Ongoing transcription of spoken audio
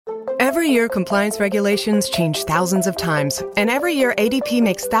Every year, compliance regulations change thousands of times, and every year ADP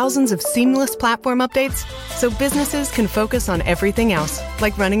makes thousands of seamless platform updates so businesses can focus on everything else,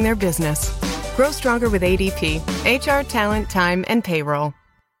 like running their business. Grow stronger with ADP, HR, talent, time, and payroll.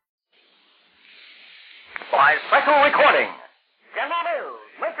 By special recording, General Mills,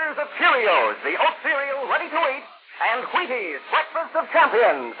 makers of Cheerios, the oat cereal ready to eat, and Wheaties, breakfast of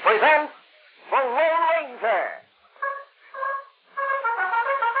champions, present The Lone Ranger.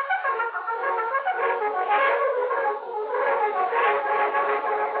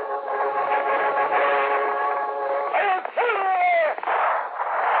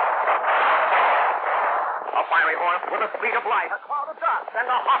 A fiery horse with the speed of light, a cloud of dust, and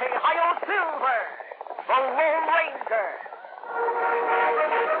a haughty high-old silver. The Lone Ranger.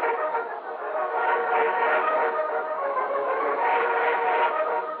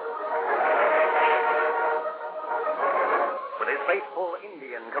 With his faithful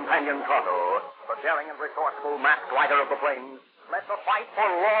Indian companion Tonto, the daring and resourceful masked rider of the plains, led the fight for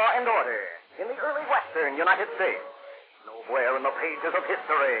law and order in the early western United States. Nowhere in the pages of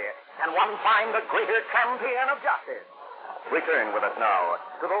history can one find a greater champion of justice. Return with us now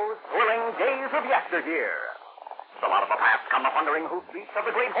to those thrilling days of yesteryear. From out of the past come the thundering hoofbeats of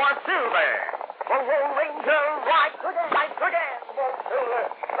the great horse Silver. The Lone Ranger rides again, fights again. Come on, Silver.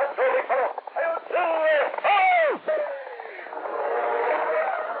 Let's go, big fellow. Hail, Silver. Oh!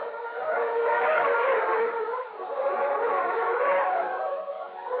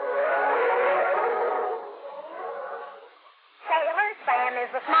 Sailor Sam is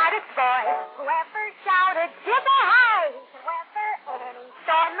the smartest boy. Whoever shouted, "Jip-a-hi!" Whoever any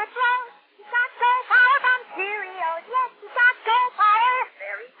storm the throat. He's got go power from Cheerios. Yes, he's got go power.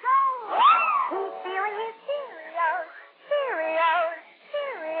 There he goes. He's feeling his Cheerios. Cheerios.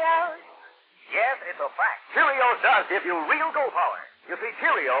 Cheerios. Yes, it's a fact. Cheerios does give you real go power. You see,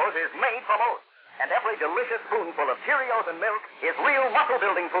 Cheerios is made from oats, and every delicious spoonful of Cheerios and milk is real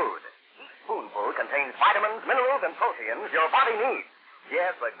muscle-building food. Each spoonful contains vitamins, minerals, and proteins your body needs.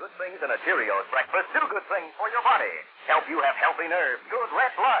 Yes, the good things in a Cheerios breakfast do good things for your body. Help you have healthy nerves, good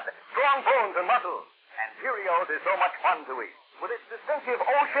red blood, strong bones and muscles. And Cheerios is so much fun to eat, with its distinctive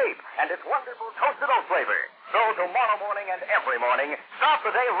O shape and its wonderful toasted oat flavor. So tomorrow morning and every morning, start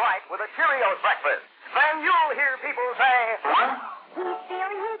the day right with a Cheerios breakfast. Then you'll hear people say, He's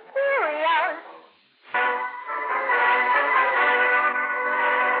feeling his Cheerios.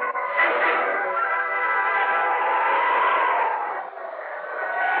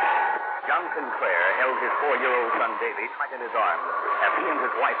 John Sinclair held his 4-year-old son Davy tight in his arms as he and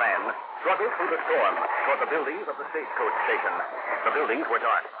his wife Ann struggled through the storm toward the buildings of the stagecoach station. The buildings were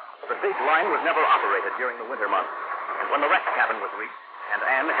dark. The stage line was never operated during the winter months. And when the rest cabin was reached, and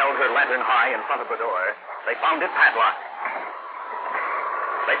Ann held her lantern high in front of the door, they found it padlocked.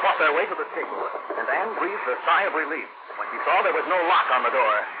 They fought their way to the stable, and Ann breathed a sigh of relief when she saw there was no lock on the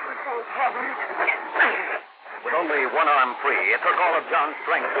door. Thank heaven. With only one arm free, it took all of John's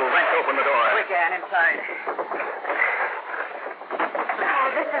strength to wrench open the door. Quick, Ann, inside. Oh,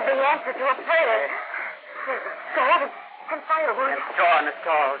 this is the answer to a prayer. There's a stove and firewood. And straw in the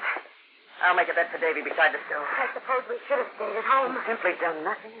stalls. I'll make a bed for Davy beside the stove. I suppose we should have stayed at home. Simply done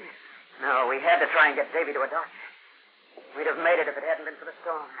nothing. No, we had to try and get Davy to a doctor. We'd have made it if it hadn't been for the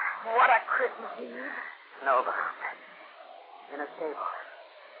storm. What a Christmas Eve. Snowbound. In a stable.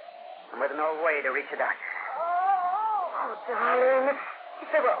 And with no way to reach a doctor. Oh, darling. If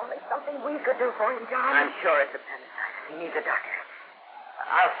there were only something we could do for him, darling. I'm sure it's appendicitis. He needs a doctor.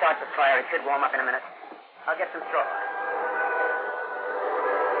 I'll start the fire. It should warm up in a minute. I'll get some straw.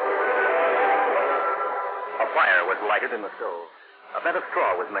 A fire was lighted in the stove. A bed of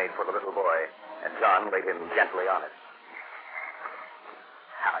straw was made for the little boy, and John laid him gently on it.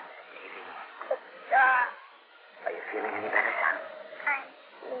 How's Davy? Are you feeling any better, son?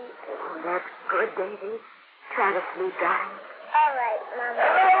 Oh, that's good, Davy. Try to sleep, darling. All right, Mama.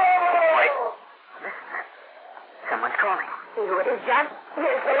 Wait. Listen. Someone's calling. See who it is, John.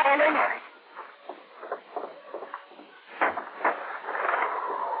 Here's the lantern.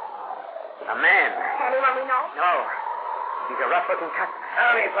 A man. Anyone we know? No. He's a rough-looking customer.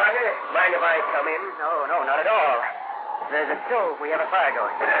 Howdy, partner. Mind if I come in? No, not at all. There's a stove. We have a fire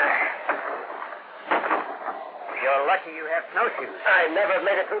going. You're lucky you have snowshoes. I never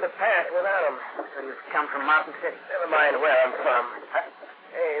made it through the pass without them. So you've come from Mountain City. Never mind where I'm from.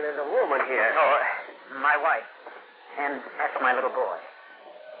 Hey, there's a woman here. Oh, my wife. And that's my little boy.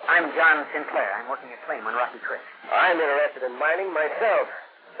 I'm John Sinclair. I'm working a claim on Rocky Creek. I'm interested in mining myself.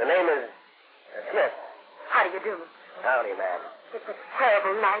 The name is Smith. How do you do? Howdy, man. It's a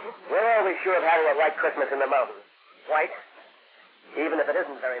terrible night, isn't it? We're always sure of having a white Christmas in the mountains. White, even if it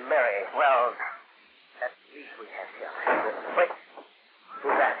isn't very merry.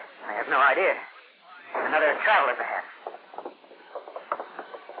 Here. Another traveler's hat.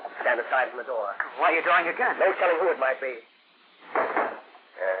 Stand aside from the door. Why are you drawing your gun? No telling who it might be.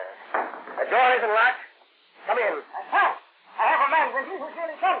 The door isn't locked. Come in. I have a man that he was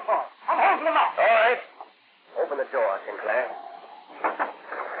really sent for. I'm holding him up. All right. Open the door, Sinclair.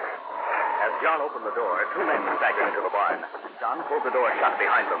 As John opened the door, two men staggered into the barn. John pulled the door shut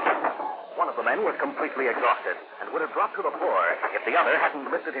behind them. One of the men was completely exhausted and would have dropped to the floor if the other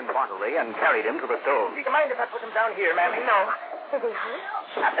hadn't lifted him bodily and carried him to the stove. Do you mind if I put him down here, ma'am? No. Is he hurt?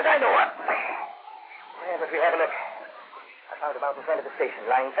 Not that I know of. Yeah, but we have a look. I found him out in front of the station,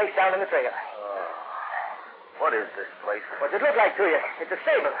 lying face down in the trail. What is this place? What's it look like to you? It's a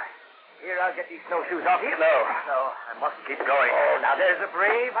stable. Here, I'll get these snowshoes off you. No, I must keep going. Oh, now there's a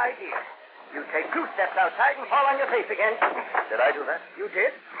brave idea. You take 2 steps outside and fall on your face again. Did I do that? You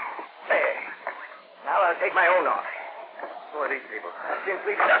did. There. Now I'll take my own off. Who are these people? Since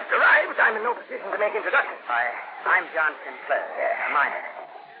we've just arrived, I'm in no position to make introductions. I'm John Sinclair. Miner.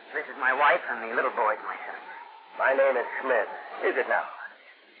 This is my wife, and the little boy's my son. My name is Smith. Is it now?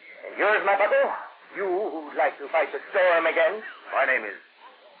 And yours, my bucko? You who'd like to fight the storm again? My name is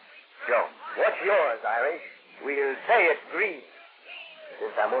Jones. What's yours, Irish? We'll say it's Green.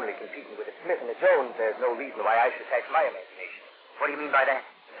 Since I'm only competing with a Smith and a Jones, there's no reason why I should tax my imagination. What do you mean by that?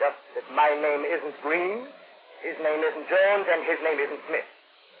 Just that my name isn't Green, his name isn't Jones, and his name isn't Smith.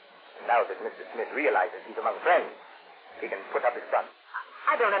 And now that Mr. Smith realizes he's among friends, he can put up his gun.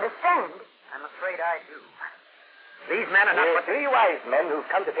 I don't understand. I'm afraid I do. These men are not... We're 3 wise men who've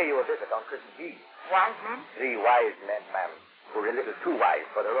come to pay you a visit on Christmas Eve. Wise men? 3 wise men, ma'am, who are a little too wise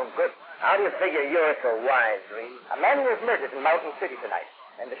for their own good. How do you figure you're so wise, Green? A man was murdered in Mountain City tonight,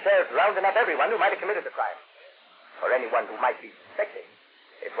 and the sheriff's rounding up everyone who might have committed the crime. Or anyone who might be suspected.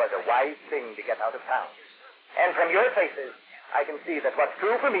 It was a wise thing to get out of town. And from your faces, I can see that what's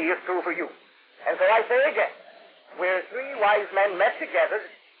true for me is true for you. And so I say again, we're 3 wise men met together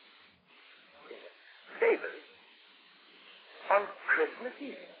in a stable on Christmas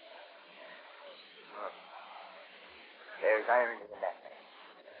Eve. There's irony in that man.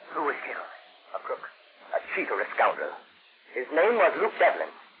 Who was killed? A crook, a cheat, or a scoundrel. His name was Luke Devlin.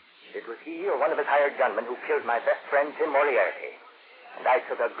 It was he or one of his hired gunmen who killed my best friend, Tim Moriarty. And I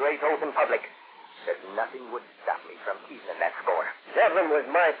took a great oath in public that nothing would stop me from evening that score. Devlin was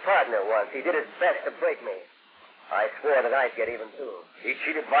my partner once. He did his best to break me. I swore that I'd get even too. He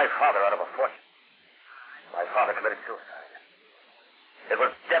cheated my father out of a fortune. My father committed suicide. It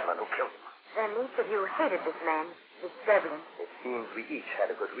was Devlin who killed him. Then each of you hated this man, this Devlin. It seems we each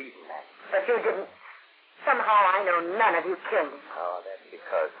had a good reason, ma'am. But you didn't. Somehow I know none of you killed him. Oh, that's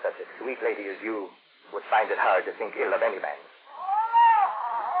because such a sweet lady as you would find it hard to think ill of any man.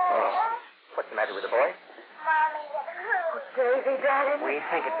 Oh, what's the matter with the boy? Mommy, Oh, Davy, darling. We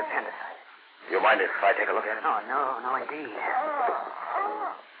think it's appendicitis. You mind if I take a look at it? Oh, no, indeed.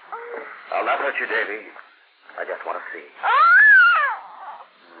 I'll not hurt you, Davy. I just want to see.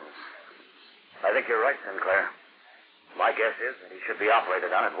 I think you're right, Sinclair. My guess is that he should be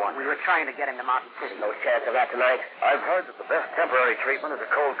operated on at once. We were trying to get him to Mountain City. No chance of that tonight. I've heard that the best temporary treatment is a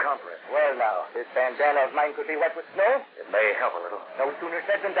cold compress. Well, now, this bandana of mine could be wet with snow. It may help a little. No sooner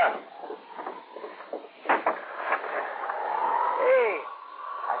said than done. Hey,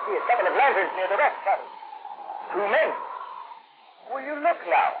 I see a couple of lanterns near the rest, buddy. 2 men. Will you look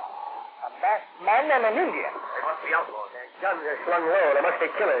now? A masked man and an Indian. They must be outlaws. Their guns are slung low. They must be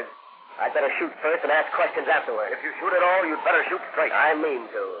killers. I'd better shoot first and ask questions afterward. If you shoot at all, you'd better shoot straight. I mean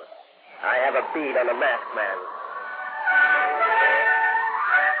to. I have a bead on the masked man.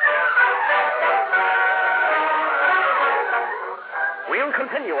 We'll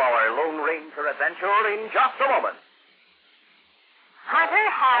continue our Lone Ranger adventure in just a moment. Hunter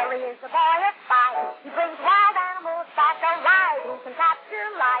Harry is the boy of fire. He brings wild animals back alive. He can capture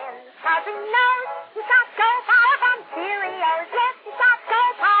lions, 'cause he knows he's got go power from Cheerios. Yes, he's got go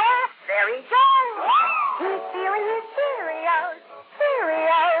power. There he goes. He's stealing his Cheerios.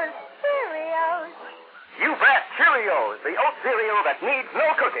 Cheerios. Cheerios. You bet, Cheerios, the oat cereal that needs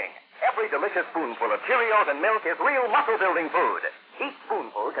no cooking. Every delicious spoonful of Cheerios and milk is real muscle-building food. Each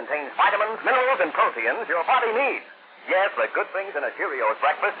spoonful contains vitamins, minerals, and proteins your body needs. Yes, the good things in a Cheerios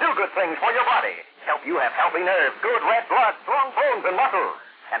breakfast do good things for your body. Help you have healthy nerves, good red blood, strong bones, and muscles.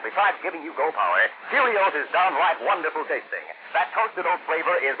 And besides giving you go power, Cheerios is downright wonderful tasting. That toasted oat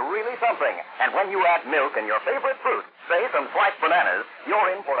flavor is really something. And when you add milk and your favorite fruit, say some sliced bananas, you're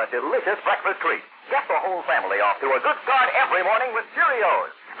in for a delicious breakfast treat. Get the whole family off to a good start every morning with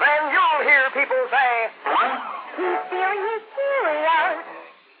Cheerios. Then you'll hear people say, He's stealing his Cheerios.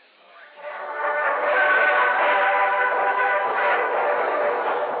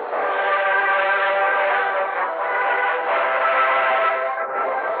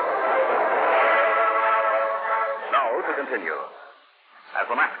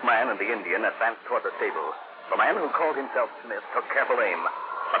 the masked man and the Indian advanced toward the stable, the man who called himself Smith took careful aim.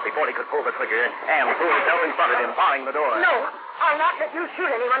 But before he could pull the trigger, Ann threw herself in front of him, barring the door. No, I'll not let you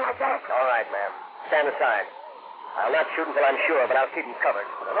shoot anyone like that. All right, ma'am. Stand aside. I'll not shoot until I'm sure, but I'll keep him covered.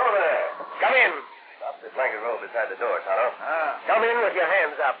 Hello there. Come in. Stop this blanket roll beside the door, Tonto. Come in with your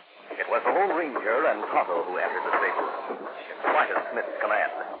hands up. It was the Lone Ranger and Tonto who entered the stable. In spite of Smith's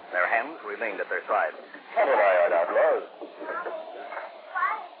command, their hands remained at their sides. Tonto and I aren't outlaws.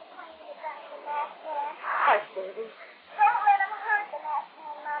 Hush, Davy. Don't let him hurt the masked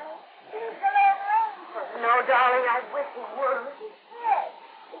man, Mommy. He's the Lone Ranger. No, darling, I wish he would. He did.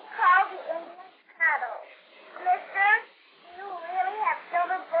 He called the Indian cattle. Mister, do you really have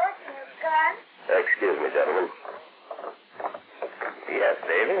silver bullets in your gun? Excuse me, gentlemen. Yes,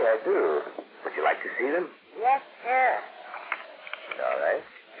 Davy, I do. Would you like to see them? Yes, sir. All right.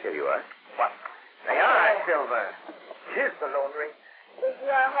 Here you are. What? They are silver. Here's the Lone Ranger. Is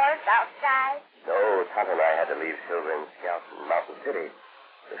your horse outside? No, Tonto and I had to leave Silver and Scout in Mountain City.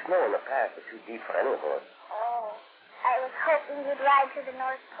 The snow in the pass was too deep for any horse. Oh, I was hoping you'd ride to the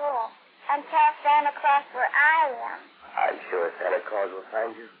North Pole and pass Santa Claus where I am. I'm sure Santa Claus will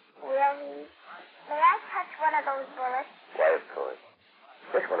find you. Will he? May I touch one of those bullets? Why, of course.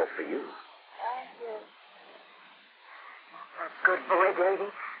 This one is for you. Thank you. That's good boy, Davy.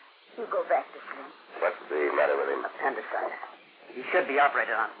 You go back to sleep. What's the matter with him? Appendicitis. He should be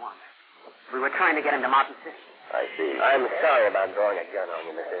operated on at once. We were trying to get him to Mountain City. I see. I'm sorry about drawing a gun on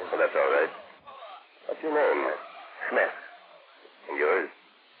you, Mr. Well, that's all right. What's your name? Smith. And yours?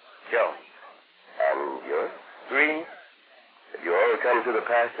 Joe. And yours? Green. Did you all come to the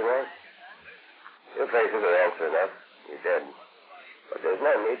pass tonight? Your faces are answer enough. You're dead. But there's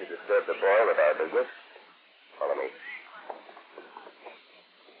no need to disturb the boy with our business. Follow me.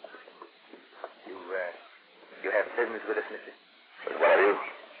 You have business with us, mister? With one of you?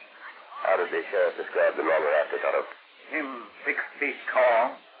 How did the sheriff describe the man we're after, Tonto? Him 6 feet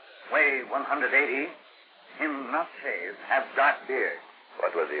tall, weigh 180. Him not shaved, have dark beard.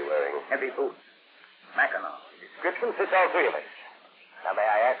 What was he wearing? Heavy boots. Mackinaw. Description fits all three of us. Now, may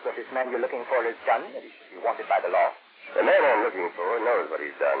I ask what this man you're looking for has done? That is wanted by the law. The man I'm looking for knows what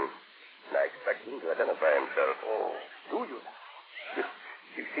he's done. And I expect him to identify himself. Oh, do you?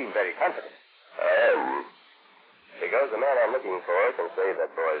 You seem very confident. I am. Because the man I'm looking for can save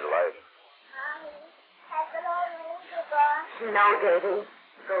that boy's life. Mommy, has the Lone Ranger gone? No, Davy.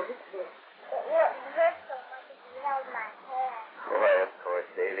 Go to sleep. It wouldn't hurt so much if you held my hand. Why, of course,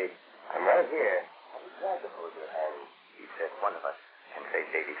 Davy. I'm right here. I'll be glad to hold your hand. He said one of us can save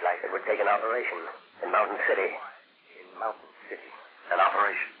Davy's life. It would take an operation in Mountain City. In Mountain City. An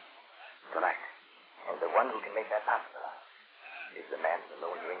operation. Tonight. And the one who can make that possible is the man the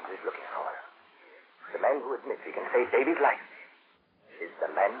Lone Ranger is looking for. The man who admits he can save Davy's life is the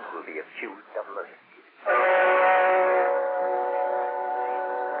man who will be accused of murder.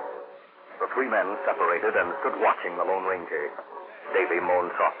 The three men separated and stood watching the Lone Ranger. Davy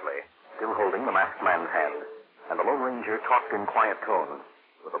moaned softly, still holding the masked man's hand, and the Lone Ranger talked in quiet tones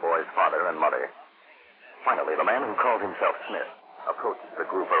with the boy's father and mother. Finally, the man who called himself Smith approached the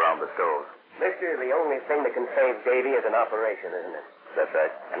group around the stove. Mister, the only thing that can save Davy is an operation, isn't it? That's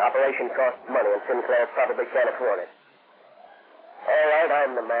right. An operation costs money, and Sinclair probably can't afford it. All right,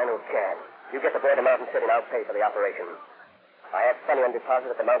 I'm the man who can. You get the boy to Mountain City, and I'll pay for the operation. I have money on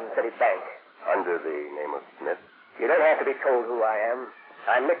deposit at the Mountain City Bank. Under the name of Smith? You don't have to be told who I am.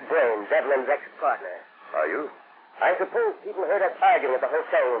 I'm Nick Brain, Devlin's ex-partner. Are you? I suppose people heard us arguing at the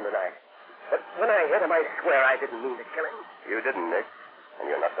hotel room tonight. But when I hit him, I swear I didn't mean to kill him. You didn't, Nick. And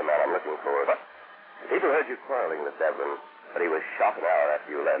you're not the man I'm looking for. But people heard you quarreling with Devlin, but he was shot an hour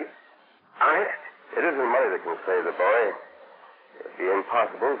after you left. Honest? It isn't money that can save the boy. It'd be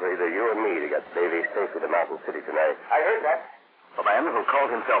impossible for either you or me to get Davy safely to Mountain City tonight. I heard that. The man who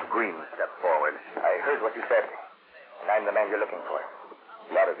called himself Green stepped forward. I heard what you said. And I'm the man you're looking for.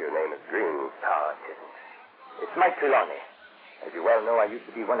 Not if your name is Green. No, it isn't. It's Mike Trelawney. As you well know, I used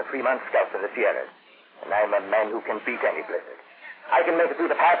to be one of Fremont's scouts in the Sierras. And I'm a man who can beat any blizzard. I can make it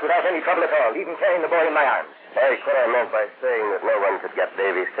through the pass without any trouble at all, even carrying the boy in my arms. Eric, what I meant by saying that no one could get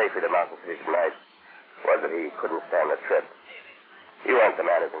Davy safely to Mountain City tonight was that he couldn't stand the trip. You aren't the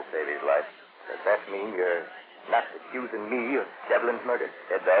man who can save his life. Does that mean you're not accusing me of Devlin's murder?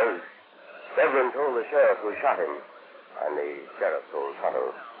 It does. Devlin told the sheriff who shot him, and the sheriff told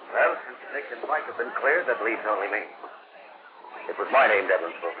Tonto. Well, since Nick and Mike have been cleared, that leaves only me. It was my name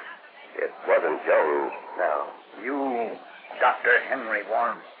Devlin spoke. It wasn't Jones. No. You, Dr. Henry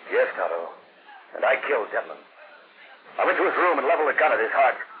Warren? Yes, Tonto. And I killed Devlin. I went to his room and leveled a gun at his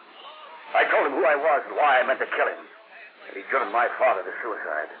heart. I told him who I was and why I meant to kill him. that he'd driven my father to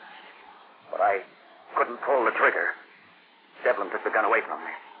suicide. But I couldn't pull the trigger. Devlin took the gun away from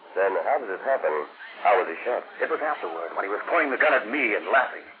me. Then how did it happen? How was he shot? It was afterward, when he was pointing the gun at me and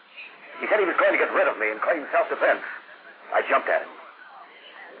laughing. He said he was going to get rid of me and claim self-defense. I jumped at him.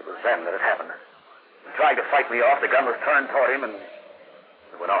 It was then that it happened. He tried to fight me off. The gun was turned toward him, and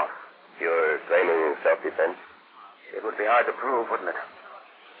it went off. You're claiming self-defense? It would be hard to prove, wouldn't it?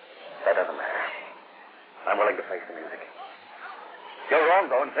 That doesn't matter. I'm willing to face the music. You're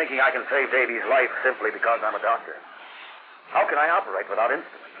wrong, though, in thinking I can save Davy's life simply because I'm a doctor. How can I operate without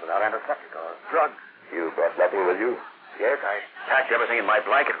instruments, without antiseptic or drugs? You brought nothing with you? Yes, I packed everything in my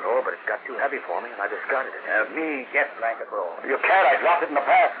blanket roll, but it got too heavy for me, and I discarded it. Have me get blanket roll. You can't. I dropped it in the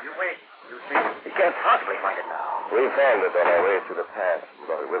path. You wait. You see. You can't possibly find it now. We found it on our way to the path and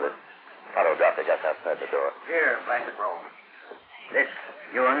brought it with us. Auto doctor got outside the door. Here, blanket roll. This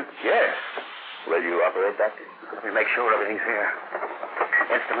yours? Yes. Will you operate, doctor? Let me make sure everything's here.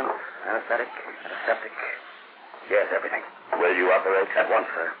 Instruments, anesthetic, antiseptic. Yes, everything. Will you operate? At once,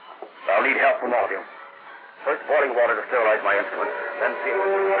 sir. I'll need help from all of you. First, boiling water to sterilize my instruments. Then see.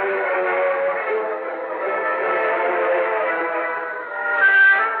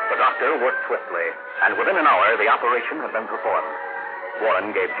 The doctor worked swiftly, and within an hour, the operation had been performed.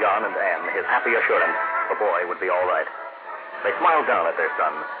 Warren gave John and Ann his happy assurance the boy would be all right. They smiled down at their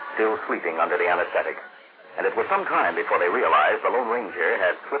son, still sleeping under the anesthetic. And it was some time before they realized the Lone Ranger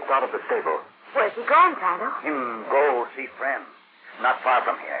had slipped out of the stable. Where's he gone, Tonto? Him go see friend. Not far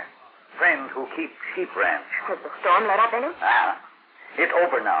from here. Friend who keeps sheep ranch. Has the storm let up any? It's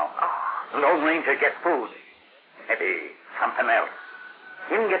over now. Oh. The Lone Ranger get food. Maybe something else.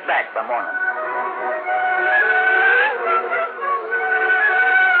 Him get back by morning.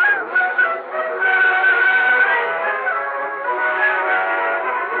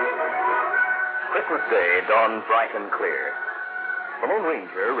 Christmas Day dawned bright and clear. The Lone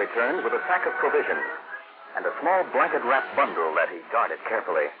Ranger returned with a sack of provisions and a small blanket-wrapped bundle that he guarded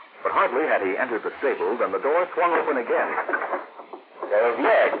carefully. But hardly had he entered the stable than the door swung open again. There's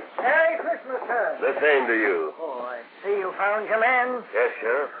Ned. Merry Christmas, sir. The same to you. Oh, I see you found your man. Yes,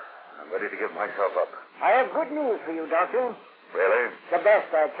 Sheriff. I'm ready to give myself up. I have good news for you, Doctor. Really? The best,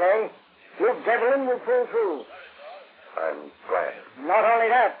 I'd say. Luke Devlin will pull through. I'm glad. Not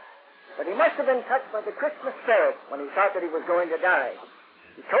only that, but he must have been touched by the Christmas spirit when he thought that he was going to die.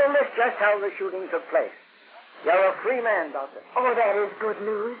 He told us just how the shooting took place. You're a free man, Doctor. Oh, that is good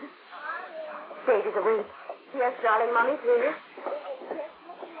news. Davy's awake. Yes, darling, Mommy's here.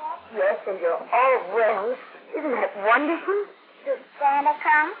 Yes, and you're all well. Isn't that wonderful? Did Santa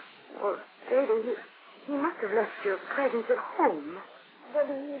come? Well, Davy, he must have left your presents at home.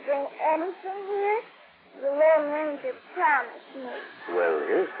 Didn't he bring anything here? The Lone Ranger promised me. Well,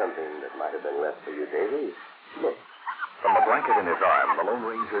 here's something that might have been left for you, Davy. Look. From the blanket in his arm, the Lone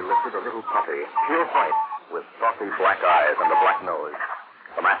Ranger lifted a little puppy, pure white, with saucy black eyes and a black nose.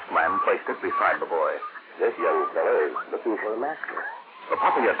 The masked man placed it beside the boy. This young fellow is looking for a master. The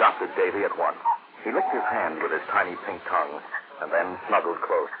puppy adopted Davy at once. He licked his hand with his tiny pink tongue and then snuggled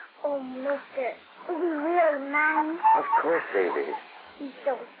close. Oh, mister, is he really mine? Of course, Davy. He's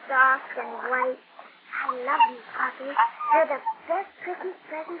so soft and white. I love you, Puppy. You're the best Christmas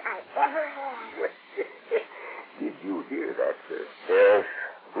present I ever had. Did you hear that, sir? Yes.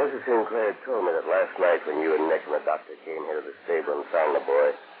 Mrs. Sinclair told me that last night when you and Nick and the doctor came here to the stable and found the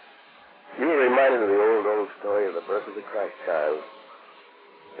boy, you were reminded of the old story of the birth of the Christ child.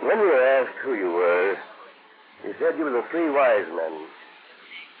 And when you were asked who you were, you said you were the three wise men.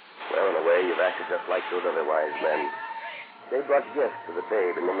 Well, in a way, you've acted just like those other wise men. They brought gifts to the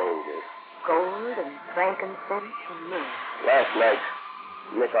babe in the manger. Gold and frankincense and myrrh. Last night,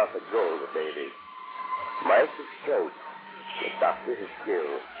 Nick offered gold to baby. Mike his strength. The doctor his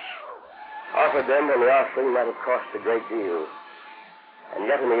skill. Offered them when the offering might have cost a great deal. And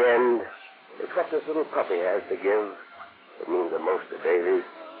yet in the end, it's what this little puppy has to give that means the most to Davy.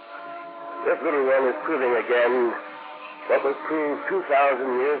 This little one is proving again what was proved 2,000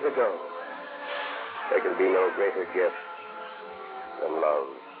 years ago. There can be no greater gift than love.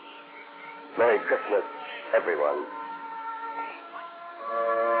 Merry Christmas, everyone.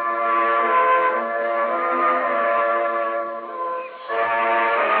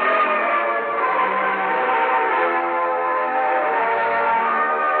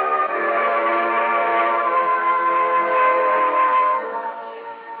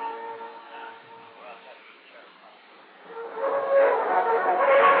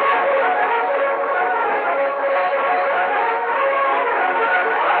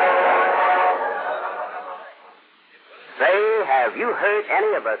 Have you heard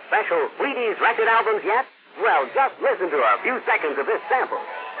any of the special Wheaties record albums yet? Well, just listen to a few seconds of this sample.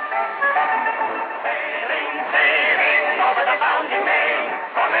 Sailing over the bounding main,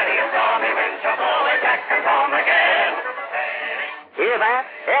 for many a stormy wind shall blow it back and home again. Hear that?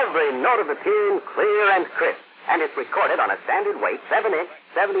 Every note of the tune clear and crisp. And it's recorded on a standard weight, 7-inch,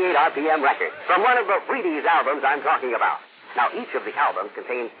 78 RPM record from one of the Wheaties albums I'm talking about. Now, each of the albums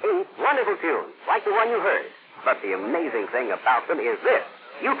contains 8 wonderful tunes, like the one you heard. But the amazing thing about them is this.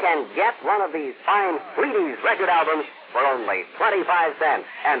 You can get one of these fine Wheaties record albums for only 25 cents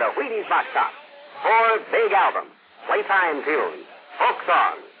and a Wheaties box top. 4 big albums, playtime tunes, folk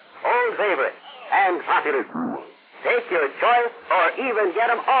songs, old favorites, and popular tunes. Take your choice or even get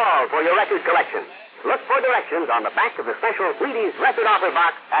them all for your record collection. Look for directions on the back of the special Wheaties record offer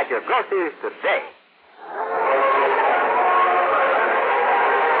box at your grocer's today.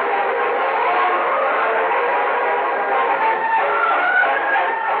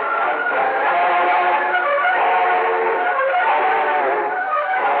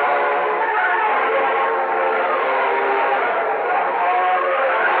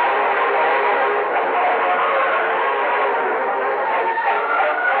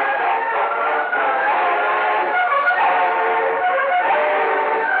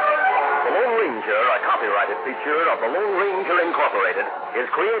 Feature of The Lone Ranger Incorporated is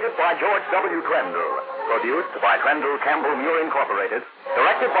created by George W. Trendle, produced by Trendle Campbell Muir Incorporated,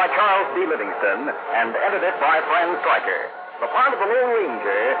 directed by Charles D. Livingston, and edited by Fran Stryker. The part of the Lone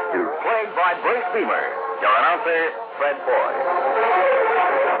Ranger is played by Brace Beamer. Your announcer, Fred Boyd.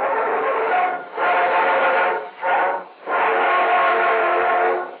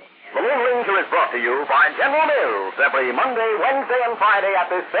 The Lone Ranger is brought to you by General Mills every Monday, Wednesday, and Friday at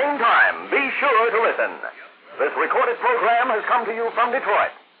this same time. Be sure to listen. This recorded program has come to you from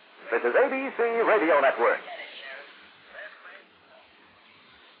Detroit. This is ABC Radio Network.